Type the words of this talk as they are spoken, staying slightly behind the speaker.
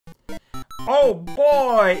Oh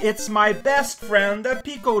boy, it's my best friend, the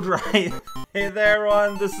Pico Drive. Hey there,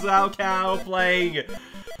 everyone, this is Alcal playing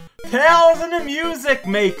Tales in the Music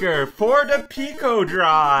Maker for the Pico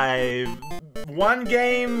Drive. One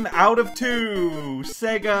game out of two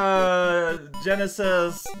Sega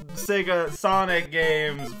Genesis, Sega Sonic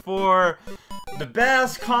games for the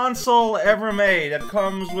best console ever made. It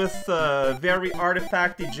comes with a very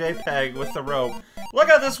artifacty JPEG with the rope. Look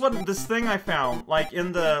at this thing I found. Like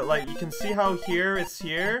in the, you can see how it's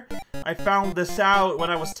here. I found this out when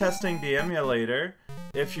I was testing the emulator.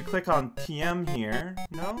 If you click on TM here,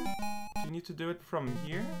 no? Do you need to do it from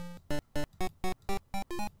here?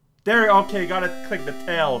 There, okay, gotta click the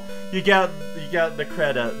tail. You get the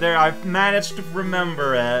credit. There, I've managed to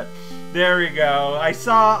remember it. There we go. I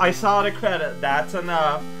saw the credit. That's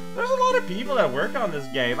enough. There's a lot of people that work on this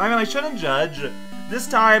game. I mean, I shouldn't judge. This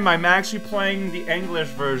time, I'm actually playing the English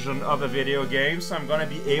version of a video game, so I'm gonna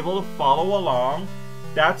be able to follow along.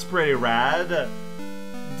 That's pretty rad.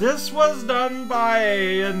 This was done by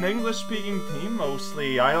an English-speaking team,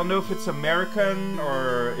 mostly. I don't know if it's American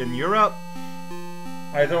or in Europe.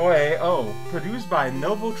 Either way, oh, produced by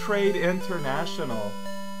Novo Trade International.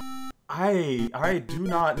 I do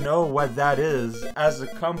not know what that is as a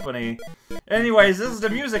company. Anyways, this is the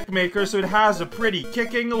Music Maker, so it has a pretty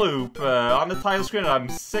kicking loop on the title screen I'm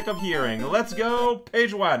sick of hearing. Let's go,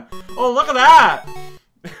 page 1. Oh, look at that!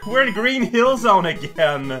 We're in Green Hill Zone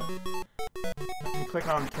again. I can click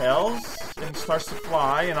on Tails, and it starts to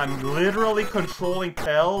fly, and I'm literally controlling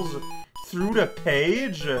Tails through the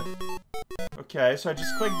page. Okay, so I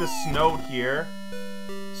just click this note here.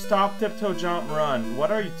 Stop, tiptoe, jump, run.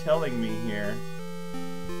 What are you telling me here?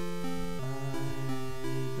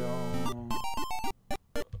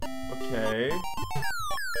 Okay.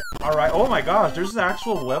 Alright, oh my gosh, there's an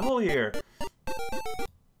actual level here.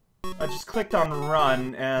 I just clicked on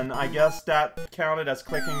run, and I guess that counted as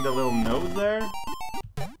clicking the little note there.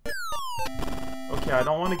 Okay, I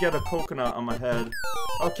don't want to get a coconut on my head.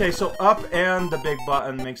 Okay, so up and the big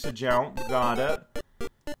button makes a jump. Got it.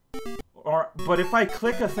 But if I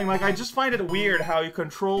click a thing, like, I just find it weird how you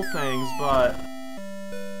control things, but...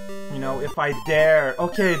 You know, if I dare...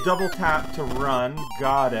 Okay, double tap to run.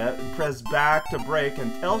 Got it. Press back to brake,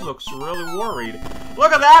 and Tails looks really worried.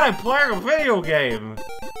 Look at that! I'm playing a video game!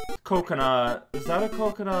 Coconut. Is that a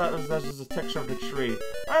coconut, or is that just a texture of the tree?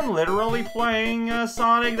 I'm literally playing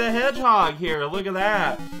Sonic the Hedgehog here. Look at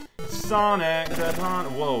that. Sonic the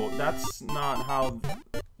Hedgehog. Whoa, that's not how...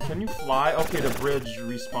 Can you fly? Okay, the bridge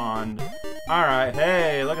respawned. Alright,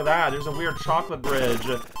 hey, look at that. There's a weird chocolate bridge.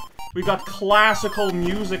 We got classical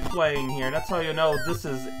music playing here. That's how you know this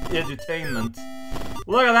is edutainment.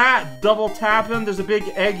 Look at that! Double tapping. There's a big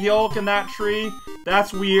egg yolk in that tree.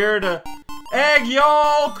 That's weird. Egg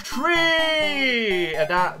yolk tree! And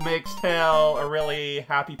that makes Tail a really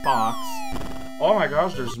happy fox. Oh my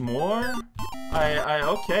gosh, there's more?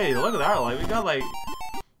 Okay, look at that. Like, we got like...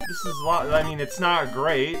 This is a lot. I mean, it's not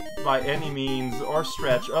great by any means or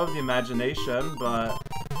stretch of the imagination, but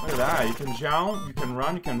look at that. You can jump, you can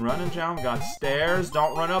run and jump. Got stairs.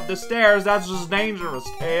 Don't run up the stairs. That's just dangerous.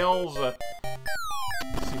 Tails.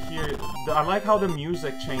 See here. I like how the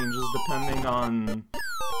music changes depending on.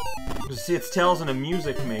 You see, it's Tails in a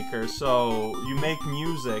music maker, so you make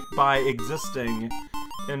music by existing,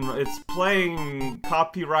 and it's playing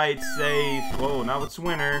copyright safe. Whoa! Now it's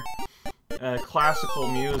winter. Classical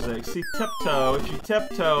music. See, tiptoe. If you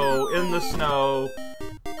tiptoe in the snow,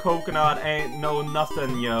 coconut ain't no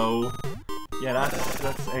nothing, yo. Yeah,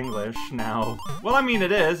 that's English now. Well, I mean,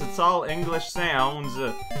 it is. It's all English sounds.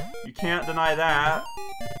 You can't deny that.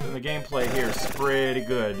 And the gameplay here is pretty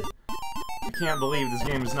good. I can't believe this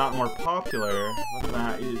game is not more popular. Look at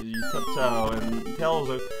that. You tiptoe and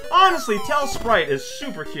Tails. Honestly, Tails' sprite is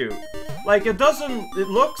super cute. Like, it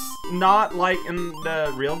looks not like in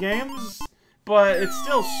the real games, but it's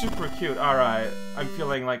still super cute. Alright, I'm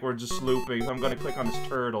feeling like we're just looping, so I'm gonna click on this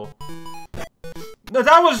turtle. No,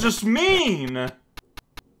 that was just mean!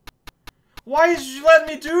 Why did you let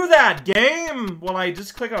me do that, game? Well, I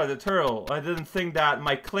just clicked on the turtle. I didn't think that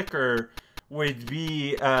my clicker would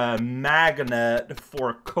be a magnet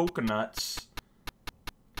for coconuts.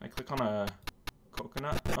 Can I click on a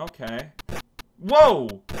coconut? Okay.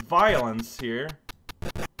 Whoa! Violence here.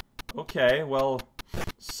 Okay, well,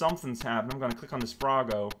 something's happened. I'm gonna click on this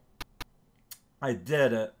Froggo. I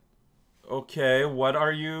did it. Okay, what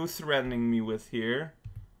are you threatening me with here?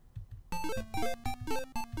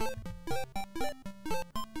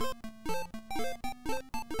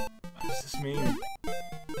 What does this mean?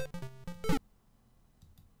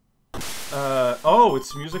 Oh,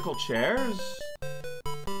 it's musical chairs?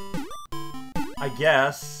 I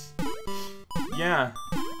guess. Yeah.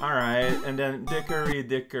 Alright, and then dickory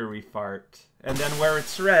dickory fart. And then where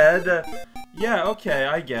it's red, yeah, okay,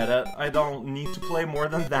 I get it. I don't need to play more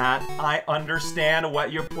than that. I understand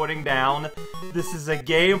what you're putting down. This is a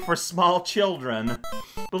game for small children.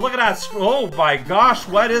 But look at that, oh my gosh,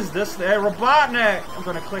 what is this there? Robotnik! I'm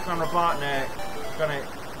gonna click on Robotnik. I'm gonna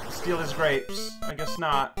steal his grapes. I guess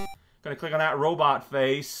not. Gonna click on that robot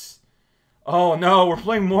face. Oh no, we're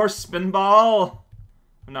playing more Spinball?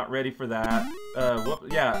 I'm not ready for that.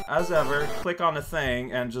 Yeah, as ever, click on the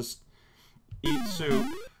thing and just eat soup.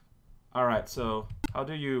 Alright, so, how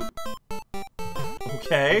do you...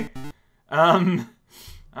 Okay. I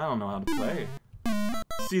don't know how to play.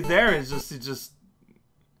 See, there is just, it just...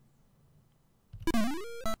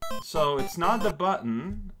 So, it's not the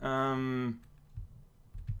button,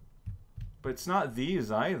 but it's not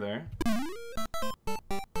these either.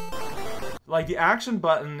 Like, the action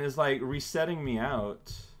button is, like, resetting me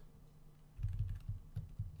out.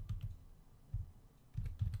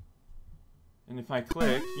 And if I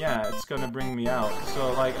click, yeah, it's gonna bring me out.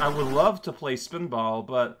 So, like, I would love to play Spinball,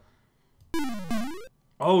 but...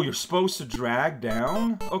 Oh, you're supposed to drag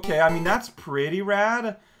down? Okay, I mean, that's pretty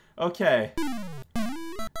rad. Okay.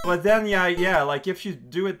 But then, yeah, like, if you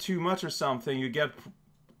do it too much or something, you get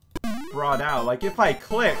brought out. Like, if I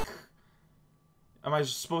click... Am I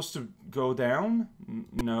supposed to go down?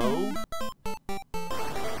 No.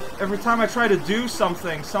 Every time I try to do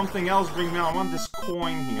something, something else brings me out. I want this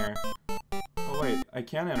coin here. Oh wait, I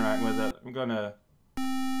can interact with it. I'm gonna...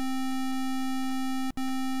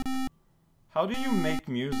 How do you make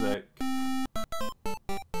music?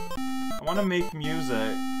 I want to make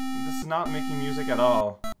music. This is not making music at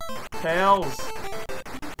all. Tails!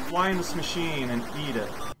 Fly in this machine and eat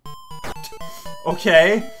it.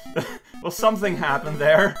 Okay. Well, something happened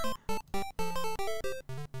there.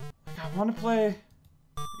 I want to play...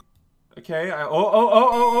 Okay,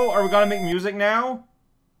 oh, are we gonna make music now?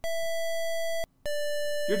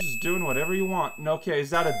 You're just doing whatever you want. Okay,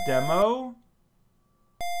 is that a demo?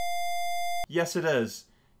 Yes, it is.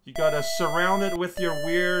 You gotta surround it with your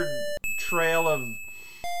weird trail of...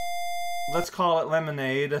 Let's call it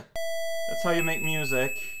lemonade. That's how you make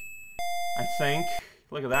music. I think.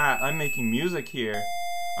 Look at that, I'm making music here.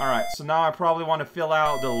 Alright, so now I probably want to fill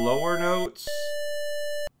out the lower notes.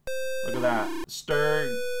 Look at that. Stir.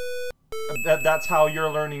 That's how you're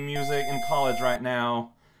learning music in college right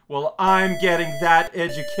now. Well, I'm getting that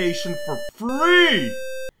education for free!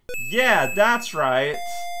 Yeah, that's right.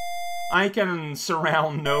 I can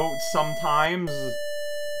surround notes sometimes.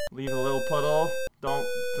 Leave a little puddle. Don't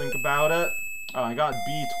think about it. Oh, I got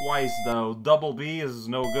B twice, though. Double B is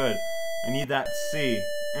no good. I need that C.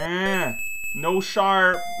 No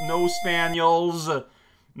Sharp, no Spaniels,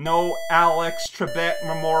 no Alex Trebek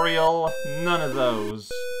Memorial, none of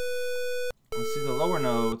those. Let's see the lower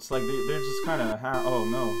notes, like, they're just kind of, oh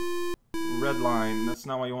no. Red line, that's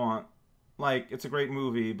not what you want. Like, it's a great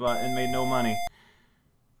movie, but it made no money.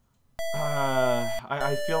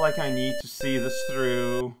 I feel like I need to see this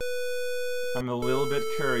through. I'm a little bit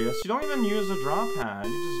curious. You don't even use a draw pad,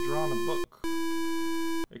 you just draw on a book.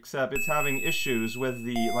 Except it's having issues with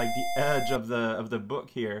the, like, the edge of the book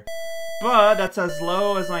here. But that's as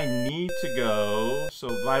low as I need to go. So,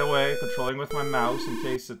 by the way, controlling with my mouse in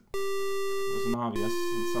case it wasn't obvious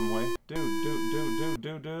in some way. Dude.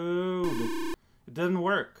 It didn't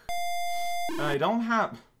work. I don't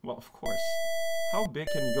have... Well, of course. How big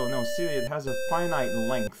can you go? No, see, it has a finite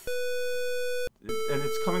length. And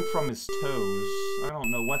it's coming from his toes. I don't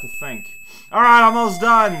know what to think. Alright, almost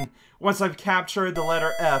done! Once I've captured the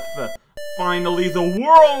letter F, finally the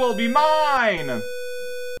world will be mine!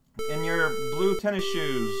 In your blue tennis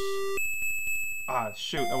shoes. Ah,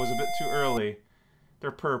 shoot, that was a bit too early. They're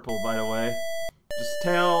purple, by the way. Just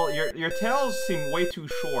your tails seem way too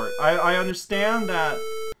short. I understand that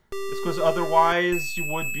it's because otherwise you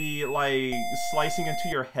would be, like, slicing into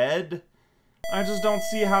your head. I just don't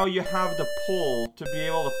see how you have the pull to be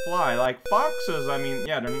able to fly. Like, foxes, I mean,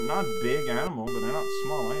 yeah, they're not big animals, but they're not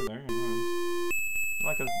small either. You know,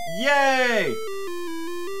 like a... Yay!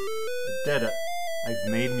 I did it.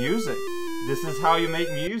 I've made music. This is how you make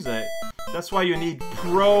music. That's why you need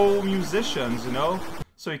pro musicians, you know?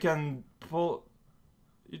 So you can pull...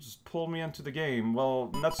 You just pulled me into the game.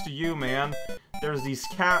 Well, nuts to you, man. There's these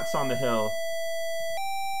cats on the hill.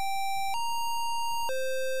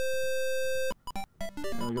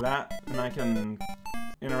 Look at that, and I can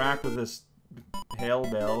interact with this hail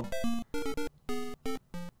bell.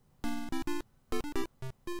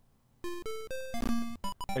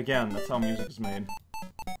 Again, that's how music is made.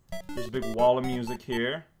 There's a big wall of music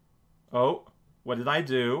here. Oh, what did I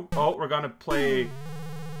do? Oh, we're gonna play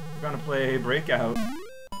We're gonna play Breakout.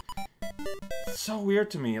 It's so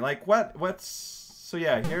weird to me. Like, what's... So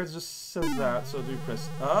yeah, here it just says that. So do you press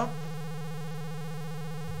up?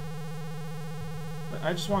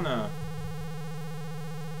 I just wanna...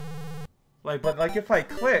 Like, but like if I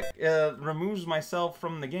click, it removes myself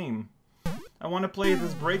from the game. I want to play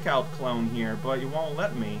this Breakout clone here, but it won't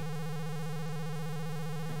let me.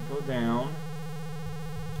 Go down.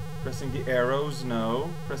 Pressing the arrows,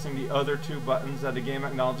 no. Pressing the other two buttons that the game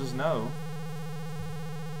acknowledges, no.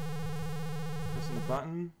 Pressing the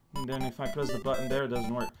button, and then if I press the button there, it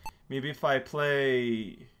doesn't work. Maybe if I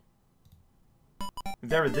play...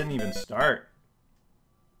 There, it didn't even start.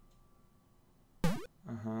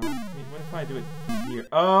 What if I do it here?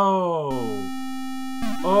 Oh!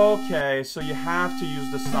 Okay, so you have to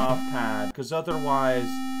use the soft pad, because otherwise...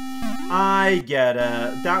 I get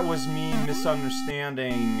it. That was me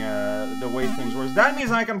misunderstanding the way things work. That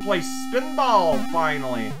means I can play Spinball,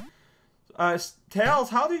 finally! Tails,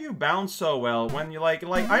 how do you bounce so well when you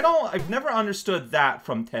I've never understood that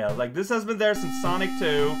from Tails. Like, this has been there since Sonic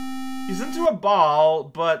 2. He's into a ball,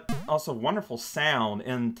 but also wonderful sound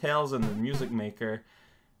in Tails and the Music Maker.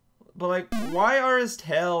 But like, why are his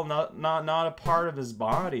tail not a part of his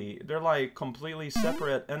body? They're like completely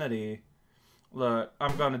separate entity. Look,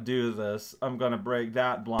 I'm gonna do this. I'm gonna break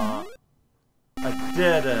that block. I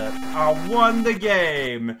did it. I won the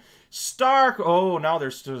game. Stark. Oh, now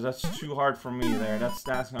that's too hard for me there. That's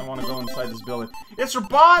I want to go inside this building. It's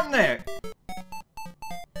Robotnik.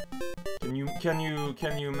 Can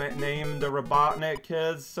you name the Robotnik,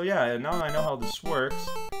 kids? So yeah, now I know how this works.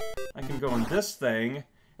 I can go in this thing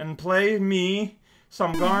and play me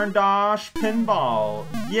some Garndosh pinball.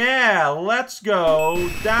 Yeah, let's go.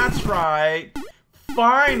 That's right.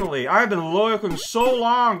 Finally, I've been looking so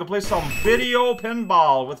long to play some video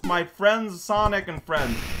pinball with my friends Sonic and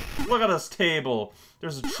friends. Look at this table.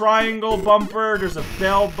 There's a triangle bumper, there's a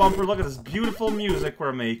bell bumper. Look at this beautiful music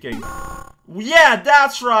we're making. Yeah,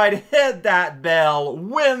 that's right. Hit that bell.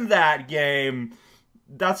 Win that game.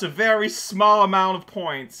 That's a very small amount of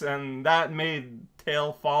points, and that made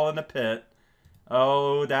Tail fall in the pit.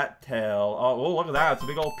 Oh, that Tail. Oh, look at that. It's a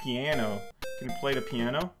big old piano. Can you play the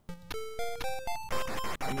piano?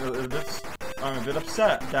 I'm a bit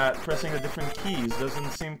upset that pressing the different keys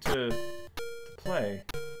doesn't seem to play.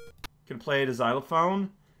 Can play the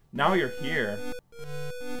xylophone? Now you're here.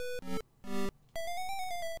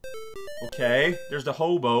 Okay, there's the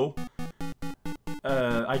hobo.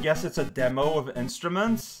 I guess it's a demo of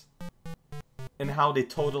instruments and how they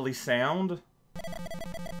totally sound.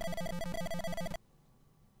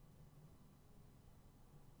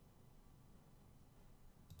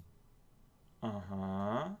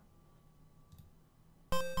 Uh-huh.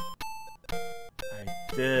 I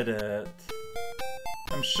did it.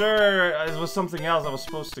 I'm sure it was something else I was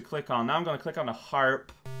supposed to click on. Now I'm gonna click on the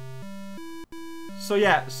harp. So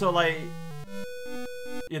yeah, so like...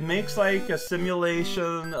 It makes like a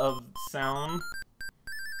simulation of sound.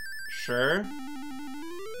 Sure.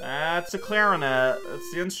 That's a clarinet.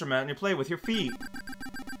 That's the instrument, and you play with your feet.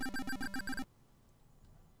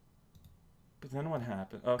 But then what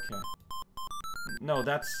happened? Okay. No,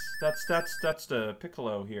 that's the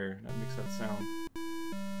piccolo here. That makes that sound.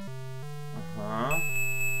 Uh-huh.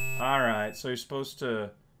 Alright, so you're supposed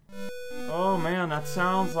to... Oh man, that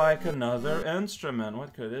sounds like another instrument.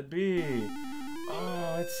 What could it be?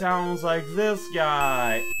 Oh, it sounds like this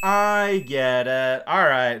guy. I get it.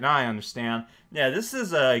 Alright, now I understand. Yeah, this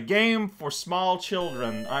is a game for small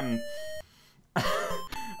children. I'm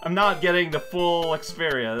not getting the full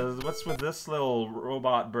experience. What's with this little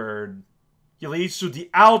robot bird? He leads to the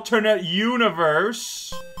alternate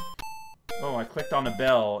universe. Oh, I clicked on a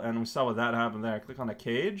bell, and we saw what that happened there. Click on a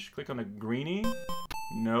cage. Click on a greenie.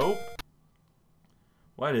 Nope.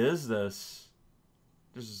 What is this?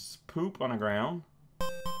 There's poop on the ground.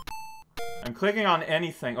 I'm clicking on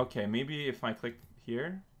anything. Okay, maybe if I click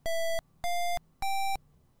here.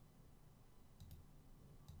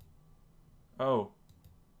 Oh.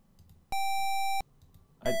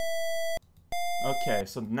 Okay,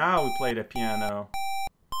 so now we play the piano.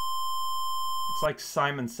 It's like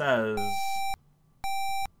Simon Says.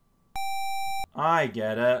 I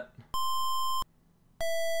get it.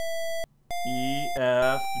 E,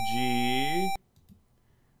 F, G.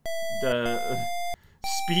 The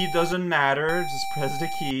speed doesn't matter, just press the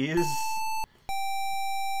keys.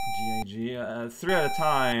 G, A, G. 3 at a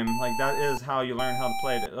time. Like, that is how you learn how to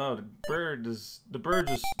play it. Oh, the bird just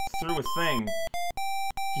threw a thing.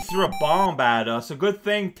 He threw a bomb at us. A good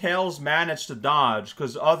thing Tails managed to dodge,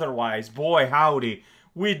 because otherwise, boy howdy,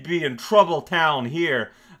 we'd be in trouble town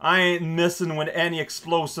here. I ain't messing with any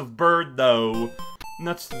explosive bird, though.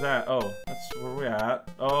 Nuts to that. Oh, that's where we're at.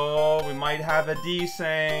 Oh, we might have a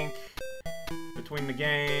desync between the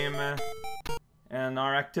game and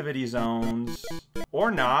our activity zones. Or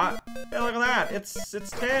not. Hey, look at that. It's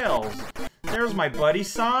Tails. There's my buddy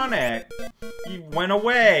Sonic. He went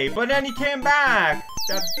away, but then he came back.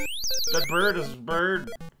 That bird is bird.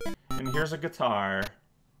 And here's a guitar.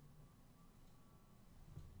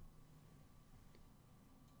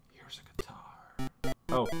 Here's a guitar.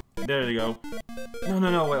 Oh, there you go.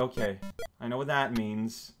 No, wait, okay. I know what that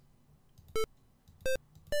means.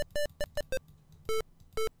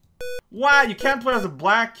 What? You can't play as the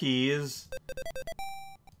black keys.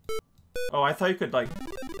 Oh, I thought you could, like,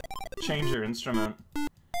 change your instrument.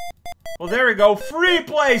 Well, there we go. Free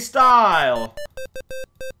play style!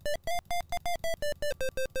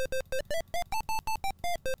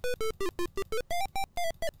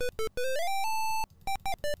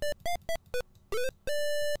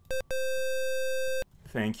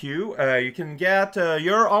 Thank you. You can get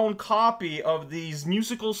your own copy of these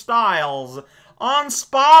musical styles on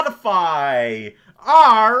Spotify.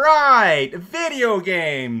 Alright, video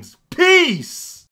games. Peace!